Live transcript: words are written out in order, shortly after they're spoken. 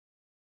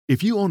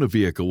If you own a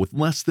vehicle with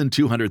less than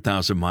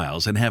 200,000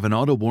 miles and have an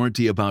auto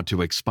warranty about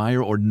to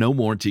expire or no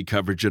warranty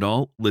coverage at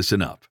all,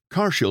 listen up.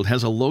 CarShield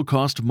has a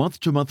low-cost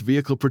month-to-month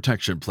vehicle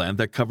protection plan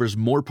that covers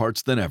more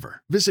parts than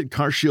ever. Visit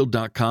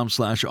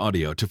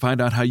carshield.com/audio to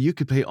find out how you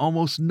could pay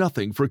almost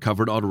nothing for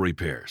covered auto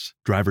repairs.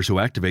 Drivers who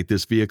activate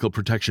this vehicle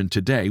protection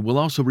today will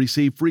also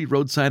receive free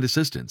roadside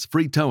assistance,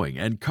 free towing,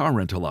 and car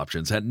rental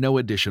options at no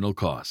additional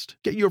cost.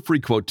 Get your free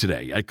quote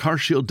today at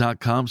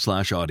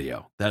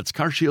carshield.com/audio. That's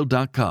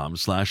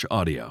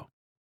carshield.com/audio.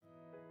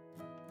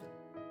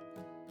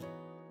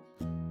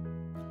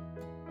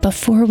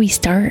 Before we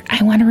start,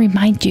 I want to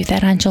remind you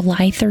that on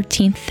July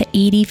 13th, the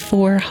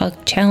 84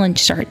 Hug Challenge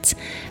starts.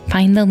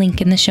 Find the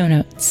link in the show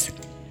notes.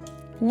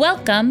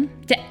 Welcome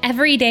to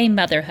Everyday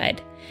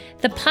Motherhood,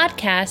 the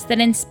podcast that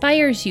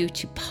inspires you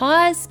to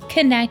pause,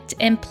 connect,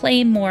 and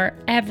play more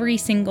every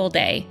single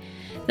day.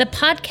 The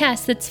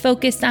podcast that's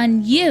focused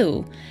on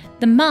you,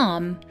 the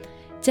mom,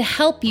 to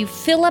help you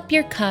fill up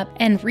your cup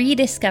and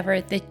rediscover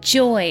the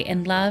joy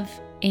and love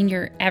in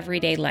your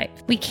everyday life.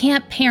 We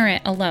can't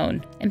parent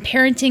alone, and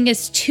parenting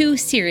is too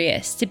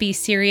serious to be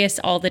serious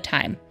all the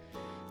time.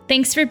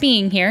 Thanks for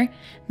being here.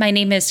 My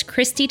name is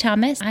Christy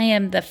Thomas. I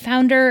am the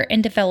founder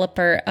and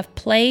developer of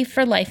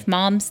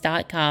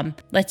PlayForLifeMoms.com.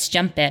 Let's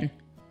jump in.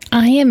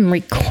 I am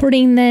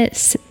recording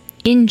this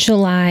in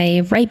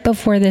July, right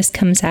before this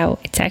comes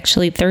out. It's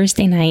actually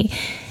Thursday night,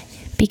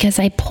 because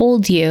I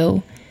polled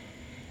you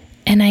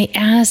and I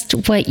asked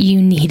what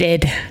you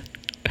needed.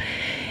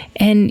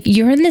 And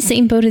you're in the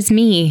same boat as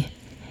me.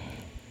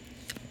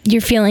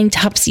 You're feeling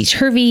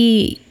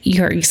topsy-turvy,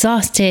 you're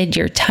exhausted,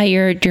 you're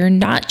tired, you're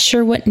not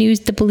sure what news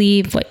to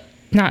believe,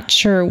 not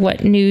sure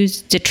what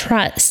news to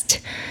trust.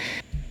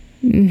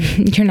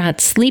 You're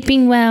not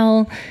sleeping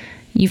well,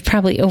 you've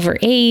probably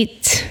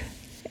overate.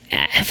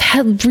 I've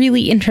had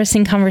really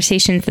interesting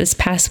conversations this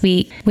past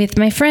week with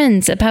my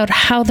friends about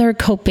how they're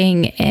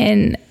coping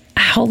and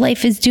how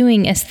life is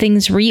doing as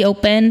things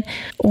reopen,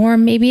 or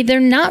maybe they're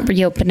not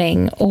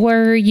reopening,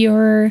 or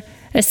you're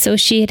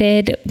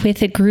associated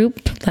with a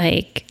group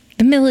like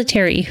the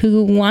military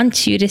who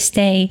wants you to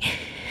stay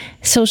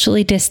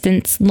socially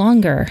distanced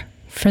longer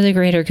for the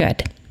greater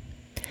good.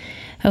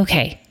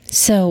 Okay,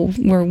 so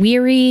we're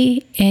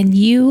weary, and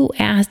you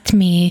asked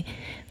me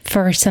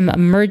for some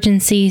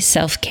emergency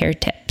self-care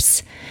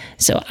tips.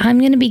 So I'm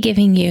going to be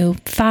giving you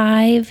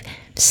 5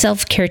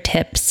 self-care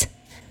tips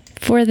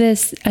for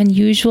this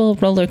unusual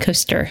roller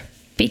coaster,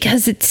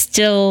 because it's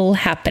still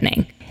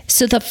happening.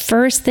 So the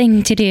first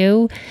thing to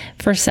do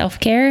for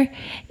self-care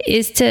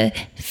is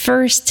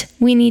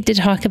we need to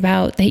talk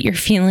about that your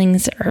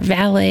feelings are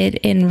valid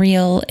and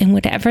real, and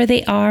whatever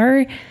they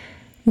are,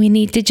 we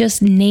need to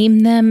just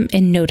name them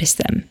and notice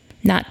them.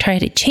 Not try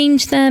to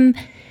change them,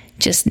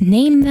 just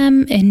name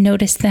them and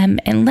notice them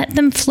and let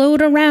them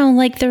float around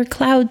like they're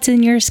clouds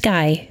in your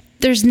sky.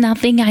 There's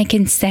nothing I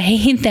can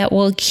say that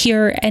will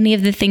cure any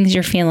of the things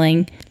you're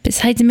feeling,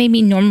 besides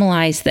maybe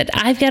normalize that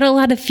I've got a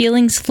lot of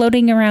feelings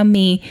floating around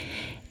me,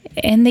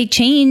 and they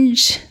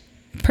change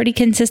pretty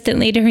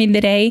consistently during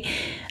the day.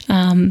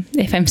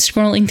 If I'm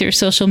scrolling through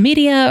social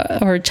media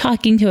or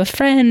talking to a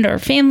friend or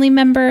family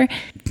member,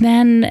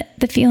 then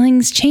the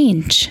feelings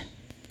change.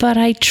 But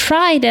I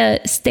try to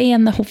stay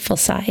on the hopeful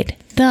side.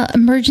 The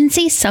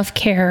emergency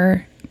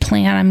self-care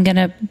plan I'm going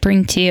to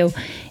bring to you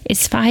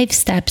is 5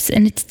 steps,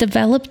 and it's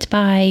developed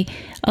by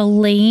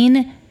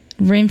Elaine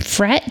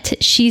Rinfret.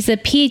 She's a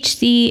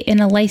PhD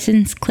and a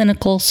licensed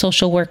clinical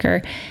social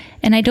worker,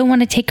 and I don't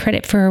want to take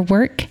credit for her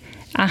work.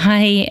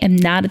 I am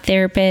not a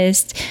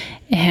therapist,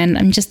 and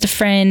I'm just a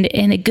friend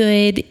and a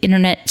good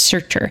internet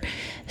searcher.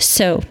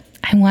 So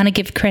I want to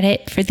give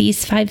credit for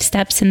these 5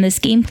 steps in this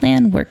game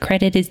plan where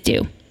credit is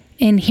due.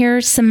 And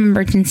here's some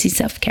emergency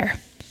self-care.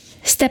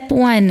 Step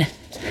 1.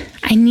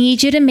 I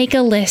need you to make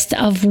a list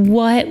of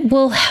what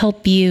will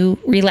help you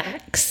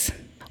relax.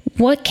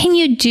 What can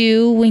you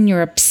do when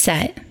you're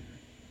upset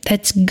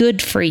that's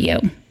good for you?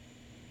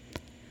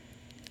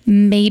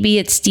 Maybe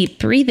it's deep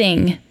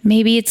breathing.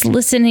 Maybe it's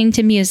listening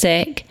to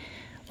music,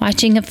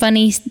 watching a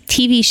funny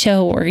TV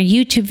show or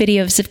YouTube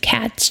videos of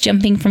cats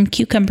jumping from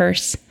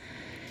cucumbers.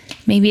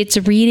 Maybe it's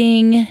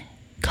reading,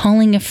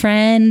 calling a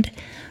friend,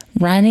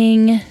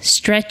 running,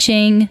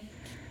 stretching.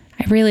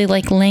 I really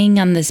like laying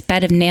on this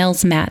bed of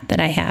nails mat that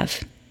I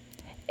have.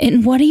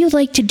 And what do you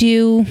like to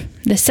do?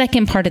 The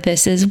second part of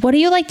this is, what do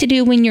you like to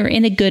do when you're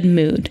in a good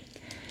mood?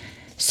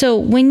 So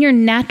when you're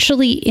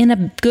naturally in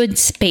a good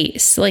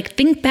space, like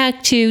think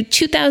back to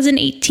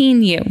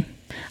 2018 you.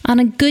 On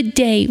a good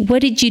day,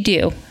 what did you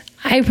do?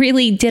 I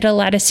really did a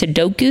lot of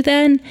Sudoku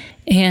then,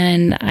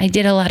 and I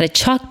did a lot of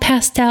chalk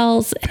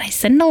pastels, and I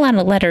sent a lot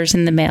of letters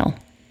in the mail.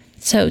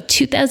 So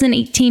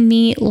 2018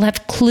 me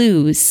left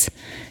clues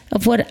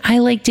of what I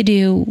like to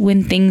do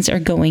when things are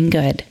going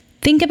good.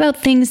 Think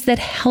about things that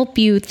help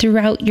you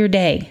throughout your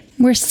day.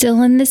 We're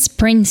still in this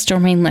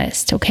brainstorming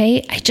list,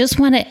 okay? I just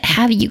want to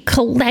have you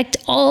collect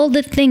all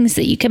the things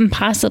that you can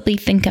possibly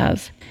think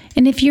of.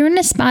 And if you're in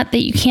a spot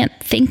that you can't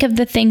think of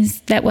the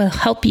things that will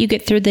help you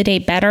get through the day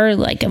better,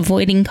 like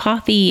avoiding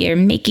coffee or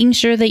making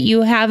sure that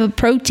you have a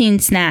protein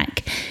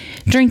snack,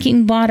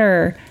 drinking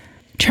water,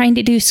 trying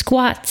to do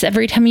squats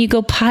every time you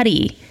go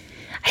potty,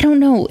 I don't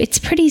know. It's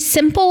pretty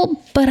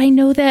simple, but I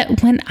know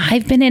that when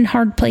I've been in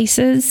hard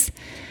places,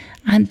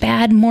 on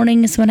bad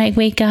mornings when I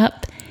wake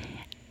up,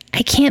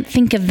 I can't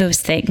think of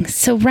those things.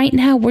 So right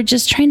now we're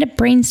just trying to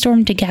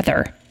brainstorm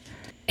together.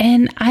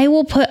 And I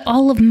will put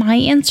all of my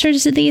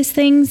answers to these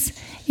things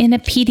in a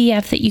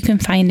PDF that you can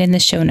find in the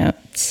show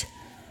notes.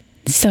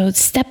 So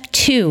step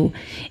 2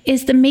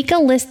 is to make a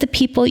list of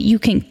people you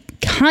can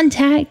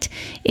contact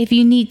if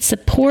you need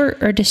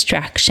support or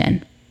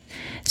distraction.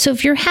 So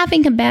if you're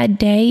having a bad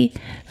day,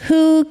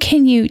 who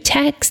can you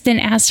text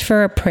and ask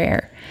for a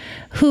prayer?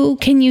 Who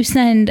can you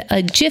send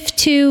a GIF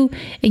to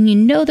and you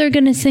know they're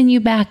going to send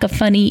you back a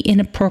funny,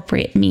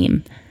 inappropriate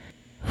meme?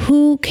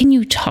 Who can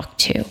you talk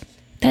to?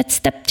 That's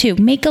step 2.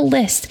 Make a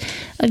list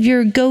of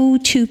your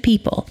go-to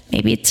people.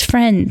 Maybe it's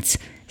friends,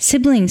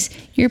 siblings,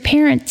 your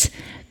parents,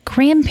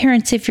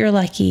 grandparents if you're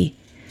lucky,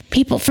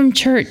 people from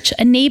church,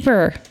 a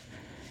neighbor.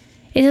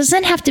 It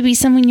doesn't have to be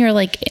someone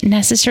you're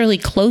necessarily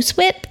close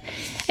with.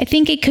 I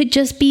think it could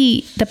just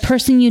be the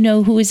person you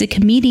know who is a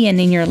comedian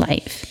in your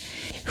life.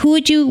 Who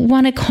would you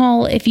want to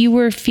call if you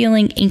were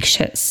feeling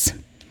anxious?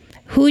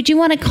 Who would you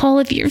want to call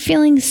if you're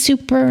feeling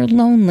super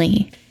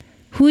lonely?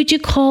 Who would you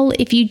call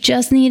if you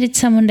just needed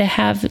someone to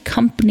have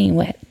company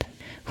with?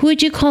 Who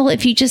would you call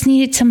if you just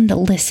needed someone to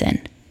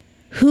listen?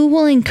 Who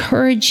will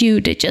encourage you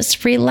to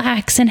just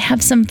relax and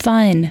have some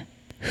fun?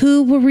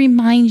 Who will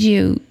remind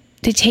you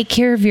to take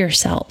care of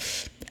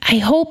yourself? I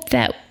hope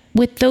that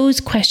with those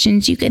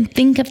questions, you can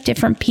think of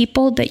different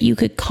people that you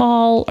could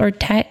call or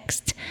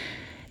text.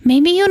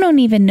 Maybe you don't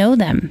even know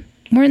them.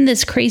 We're in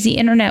this crazy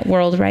internet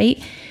world,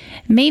 right?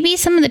 Maybe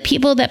some of the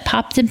people that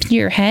popped into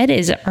your head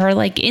are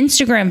like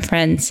Instagram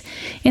friends,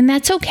 and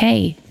that's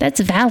okay. That's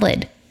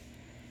valid.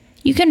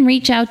 You can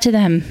reach out to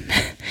them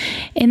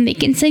and they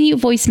can send you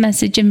voice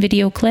message and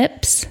video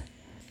clips.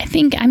 I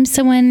think I'm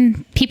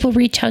someone people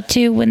reach out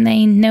to when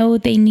they know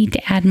they need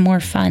to add more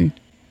fun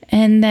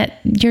and that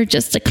you're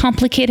just a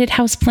complicated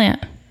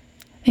houseplant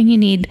and you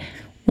need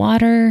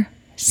water,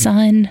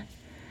 sun,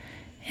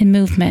 and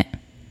movement.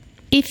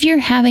 If you're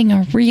having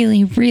a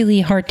really,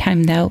 really hard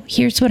time, though,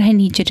 here's what I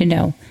need you to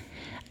know.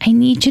 I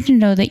need you to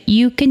know that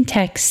you can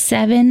text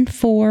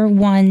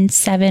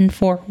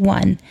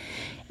 741741,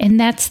 and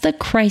that's the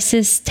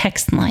crisis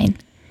text line.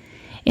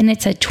 And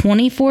it's a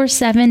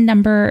 24/7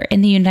 number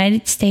in the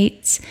United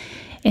States,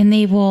 and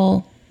they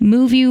will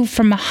move you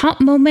from a hot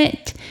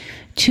moment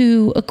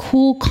to a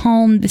cool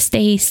calm to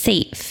stay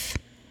safe.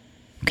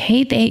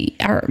 Okay, they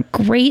are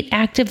great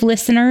active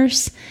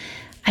listeners.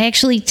 I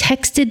actually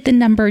texted the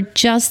number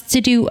just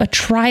to do a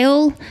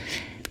trial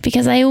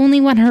because I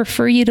only want to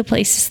refer you to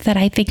places that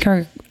I think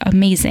are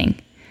amazing.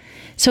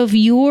 So if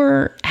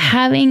you're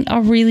having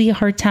a really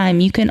hard time,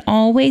 you can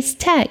always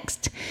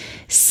text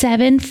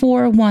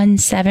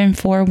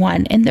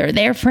 741741, and they're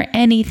there for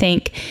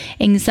anything: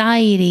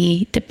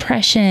 anxiety,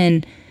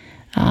 depression,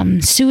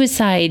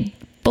 suicide,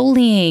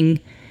 bullying.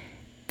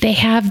 They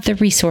have the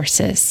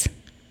resources.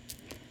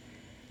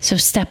 So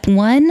step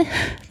 1,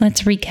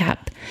 let's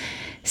recap.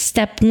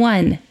 Step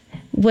 1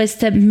 was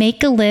to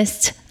make a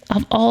list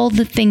of all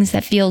the things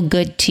that feel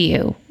good to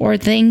you or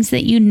things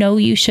that you know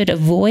you should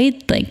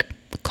avoid, like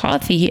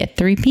coffee at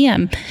 3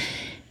 p.m.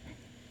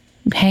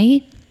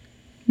 Okay?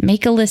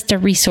 Make a list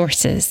of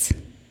resources.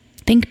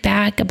 Think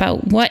back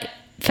about what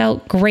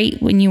felt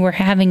great when you were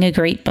having a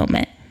great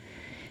moment.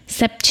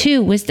 Step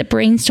 2 was to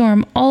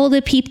brainstorm all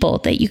the people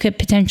that you could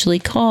potentially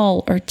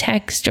call or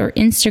text or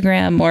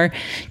Instagram or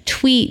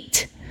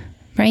tweet,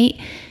 right?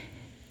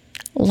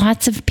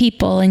 Lots of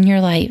people in your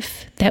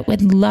life that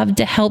would love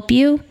to help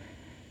you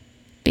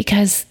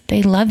because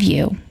they love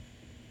you.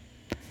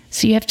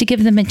 So you have to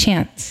give them a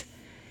chance.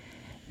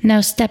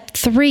 Now, step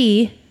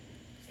 3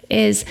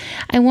 is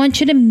I want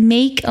you to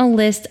make a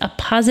list of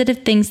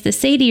positive things to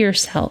say to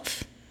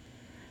yourself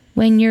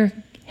when you're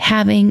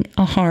having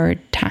a hard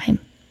time.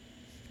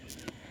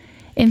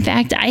 In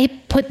fact, I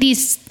put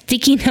these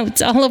sticky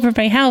notes all over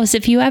my house.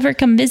 If you ever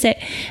come visit,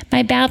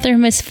 my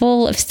bathroom is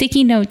full of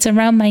sticky notes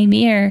around my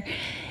mirror.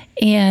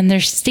 And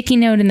there's a sticky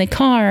note in the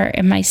car,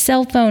 and my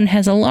cell phone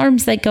has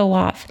alarms that go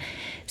off.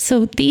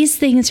 So these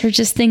things are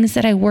just things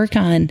that I work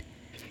on.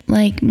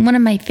 Like one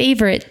of my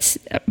favorites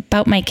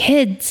about my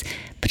kids,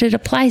 but it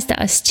applies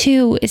to us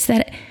too, is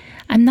that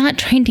I'm not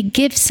trying to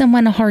give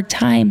someone a hard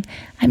time.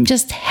 I'm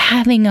just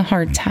having a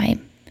hard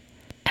time.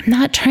 I'm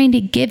not trying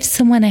to give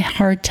someone a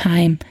hard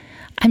time.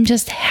 I'm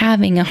just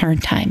having a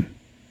hard time.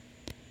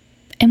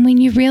 And when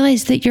you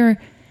realize that you're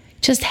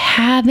just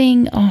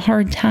having a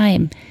hard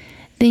time,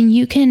 then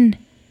you can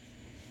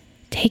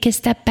take a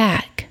step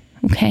back,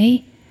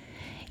 okay?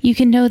 You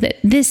can know that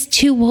this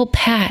too will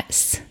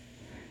pass.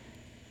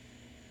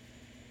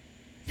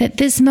 That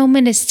this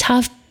moment is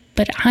tough,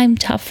 but I'm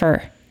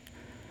tougher.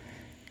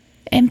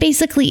 And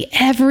basically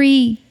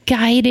every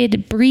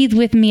guided Breathe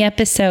With Me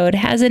episode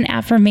has an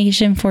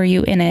affirmation for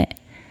you in it.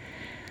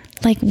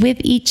 Like with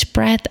each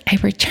breath, I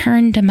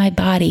return to my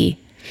body.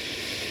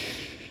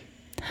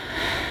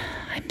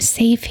 I'm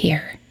safe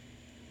here.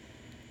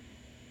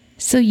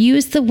 So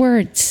use the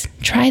words.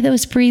 Try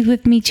those Breathe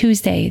With Me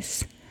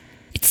Tuesdays.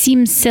 It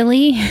seems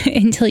silly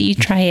until you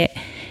try it.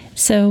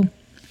 So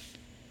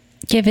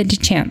give it a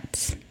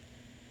chance.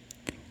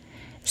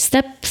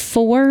 Step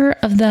 4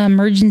 of the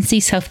emergency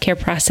self-care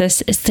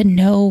process is to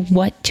know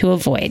what to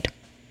avoid.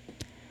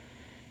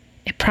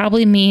 It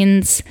probably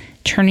means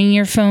turning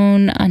your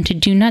phone onto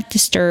Do Not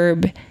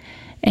Disturb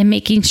and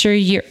making sure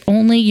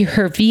only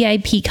your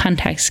VIP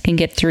contacts can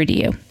get through to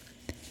you.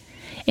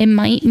 It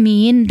might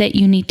mean that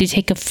you need to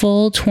take a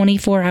full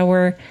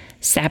 24-hour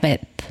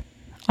Sabbath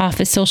off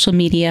of social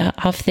media,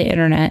 off the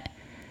internet.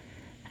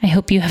 I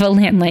hope you have a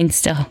landline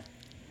still.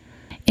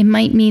 It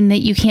might mean that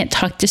you can't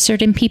talk to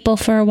certain people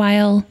for a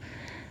while,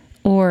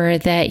 or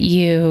that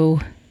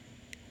you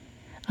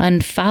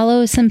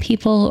unfollow some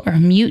people or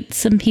mute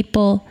some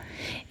people.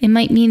 It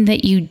might mean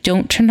that you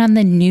don't turn on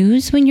the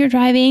news when you're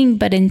driving,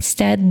 but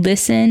instead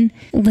listen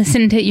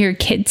to your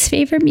kids'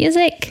 favorite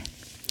music.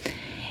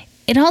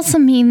 It also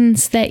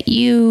means that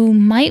you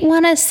might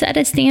want to set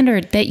a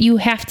standard that you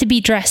have to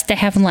be dressed to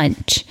have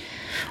lunch,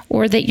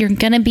 or that you're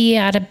going to be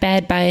out of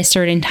bed by a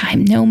certain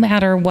time, no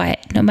matter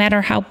what, no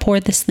matter how poor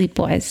the sleep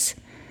was.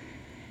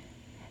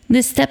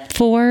 This step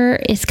 4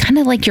 is kind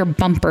of like your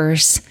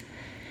bumpers.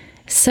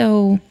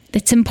 So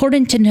it's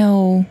important to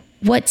know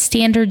what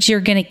standards you're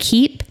going to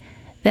keep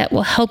that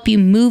will help you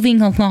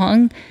moving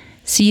along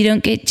so you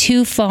don't get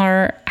too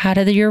far out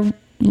of your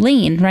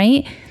lane,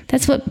 right?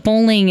 That's what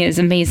bowling is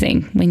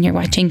amazing when you're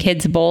watching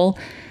kids bowl.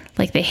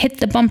 Like they hit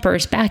the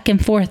bumpers back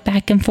and forth,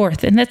 back and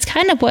forth. And that's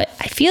kind of what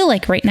I feel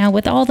like right now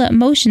with all the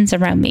emotions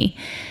around me.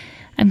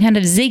 I'm kind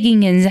of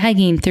zigging and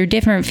zagging through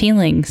different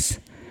feelings.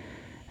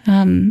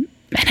 And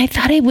I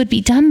thought I would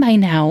be done by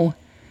now.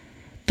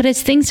 But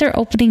as things are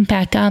opening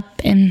back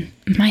up and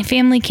my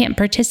family can't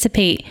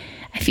participate,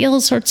 I feel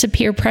all sorts of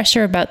peer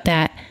pressure about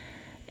that.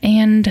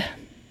 And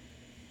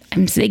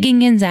I'm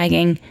zigging and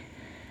zagging.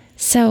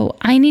 So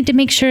I need to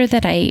make sure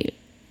that I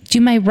do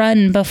my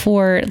run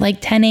before like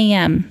 10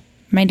 a.m.,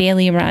 my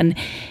daily run.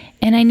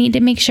 And I need to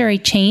make sure I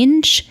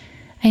change.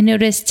 I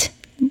noticed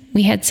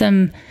we had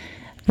some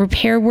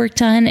repair work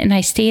done and I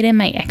stayed in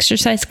my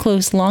exercise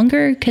clothes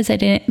longer because I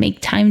didn't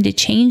make time to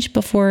change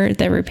before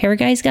the repair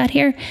guys got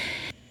here.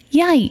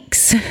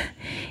 Yikes.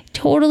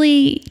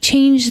 Totally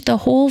changed the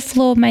whole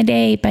flow of my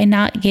day by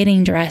not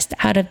getting dressed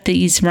out of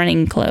these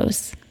running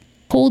clothes.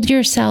 Hold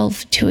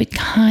yourself to a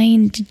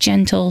kind,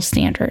 gentle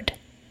standard.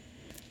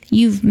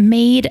 You've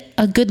made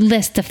a good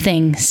list of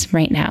things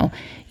right now.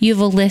 You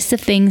have a list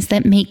of things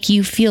that make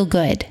you feel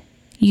good.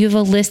 You have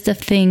a list of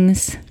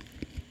things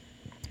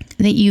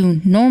that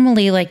you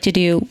normally like to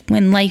do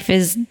when life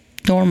is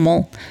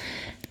normal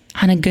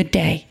on a good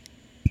day.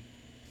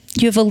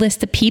 You have a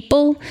list of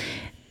people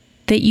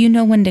that you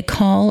know when to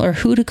call or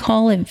who to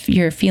call if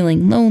you're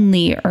feeling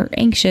lonely or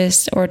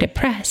anxious or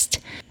depressed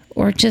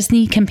or just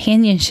need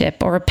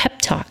companionship or a pep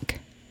talk.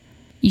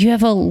 You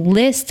have a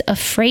list of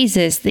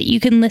phrases that you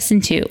can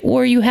listen to,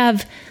 or you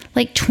have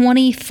like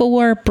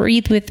 24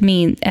 Breathe With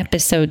Me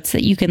episodes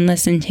that you can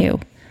listen to.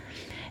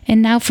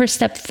 And now for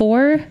step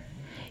 4,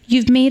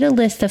 you've made a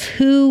list of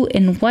who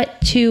and what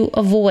to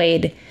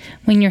avoid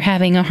when you're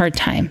having a hard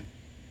time.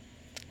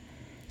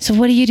 So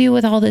what do you do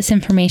with all this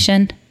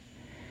information?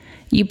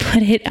 You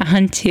put it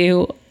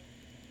onto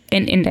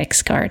an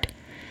index card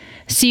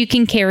so you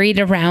can carry it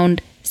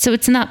around so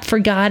it's not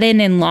forgotten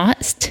and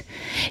lost.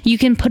 You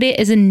can put it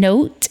as a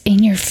note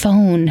in your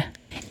phone.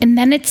 And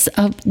then it's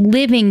a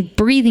living,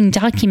 breathing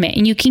document,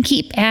 and you can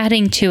keep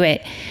adding to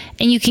it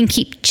and you can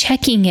keep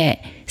checking it.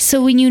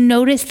 So when you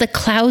notice the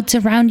clouds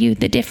around you,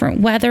 the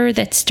different weather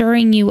that's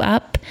stirring you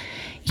up,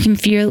 you can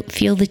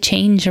feel the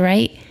change,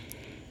 right?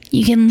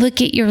 You can look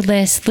at your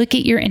list, look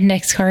at your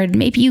index card.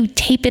 Maybe you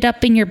tape it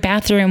up in your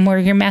bathroom or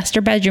your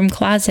master bedroom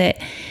closet,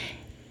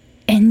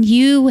 and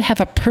you have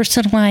a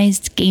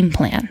personalized game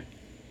plan.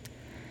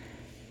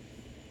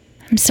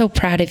 I'm so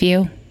proud of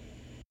you.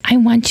 I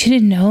want you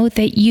to know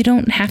that you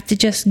don't have to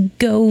just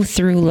go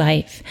through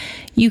life.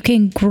 You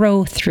can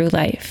grow through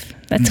life.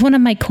 That's one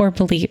of my core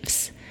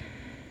beliefs.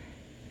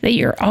 That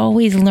you're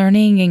always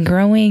learning and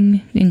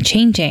growing and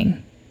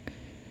changing.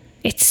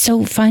 It's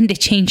so fun to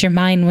change your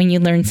mind when you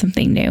learn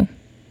something new.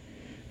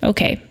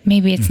 Okay,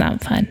 maybe it's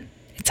not fun.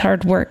 It's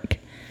hard work.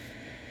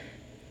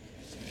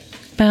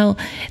 Well,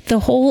 the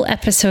whole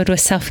episode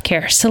was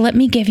self-care. So let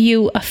me give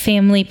you a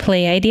family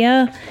play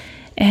idea.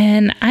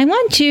 And I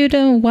want you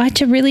to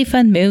watch a really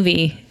fun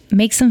movie.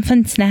 Make some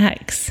fun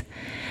snacks.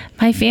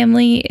 My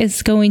family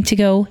is going to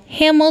go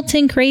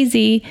Hamilton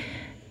crazy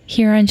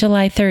here on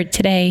July 3rd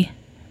today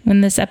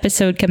when this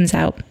episode comes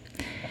out.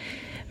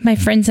 My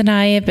friends and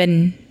I have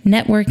been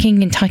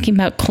networking and talking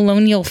about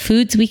colonial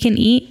foods we can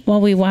eat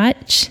while we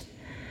watch.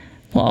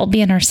 We'll all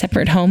be in our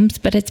separate homes,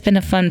 but it's been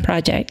a fun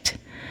project.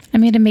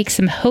 I'm going to make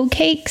some hoe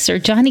cakes or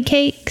Johnny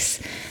cakes,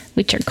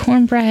 which are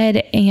cornbread,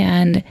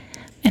 and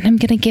I'm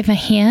going to give a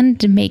hand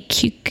to make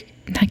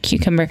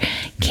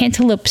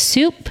cantaloupe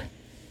soup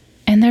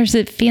And there's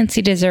a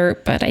fancy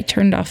dessert, but I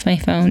turned off my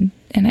phone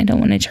and I don't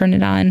want to turn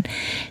it on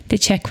to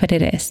check what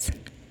it is.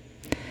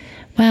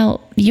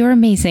 Well, you're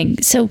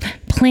amazing. So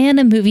plan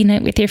a movie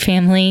night with your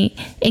family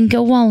and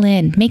go all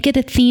in. Make it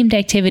a themed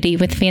activity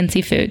with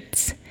fancy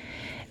foods.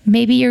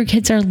 Maybe your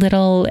kids are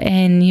little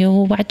and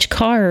you'll watch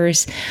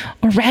Cars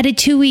or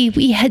Ratatouille.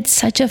 We had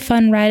such a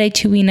fun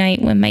Ratatouille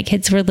night when my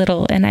kids were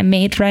little, and I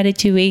made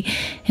Ratatouille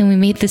and we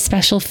made the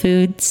special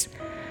foods.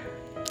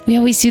 We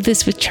always do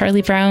this with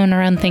Charlie Brown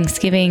around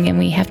Thanksgiving, and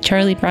we have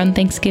Charlie Brown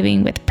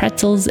Thanksgiving with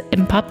pretzels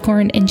and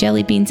popcorn and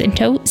jelly beans and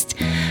toast.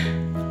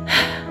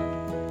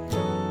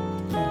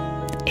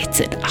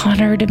 It's an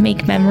honor to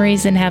make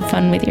memories and have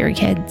fun with your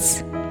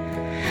kids.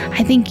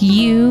 I think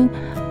you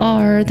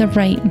are the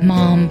right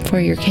mom for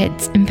your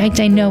kids. In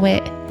fact, I know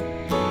it.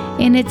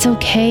 And it's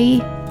okay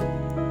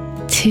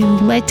to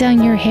let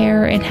down your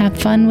hair and have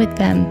fun with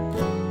them.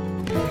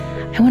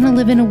 I want to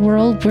live in a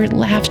world where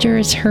laughter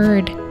is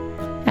heard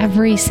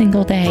every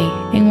single day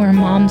and where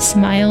moms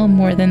smile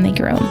more than they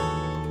groan.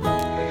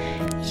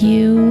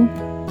 You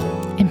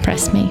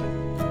impress me.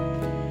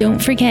 Don't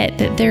forget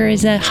that there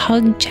is a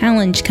hug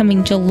challenge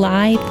coming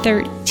July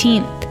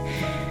 13th.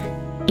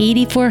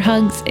 84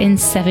 hugs in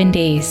 7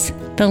 days.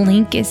 The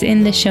link is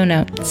in the show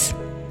notes.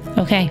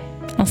 Okay,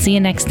 I'll see you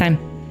next time.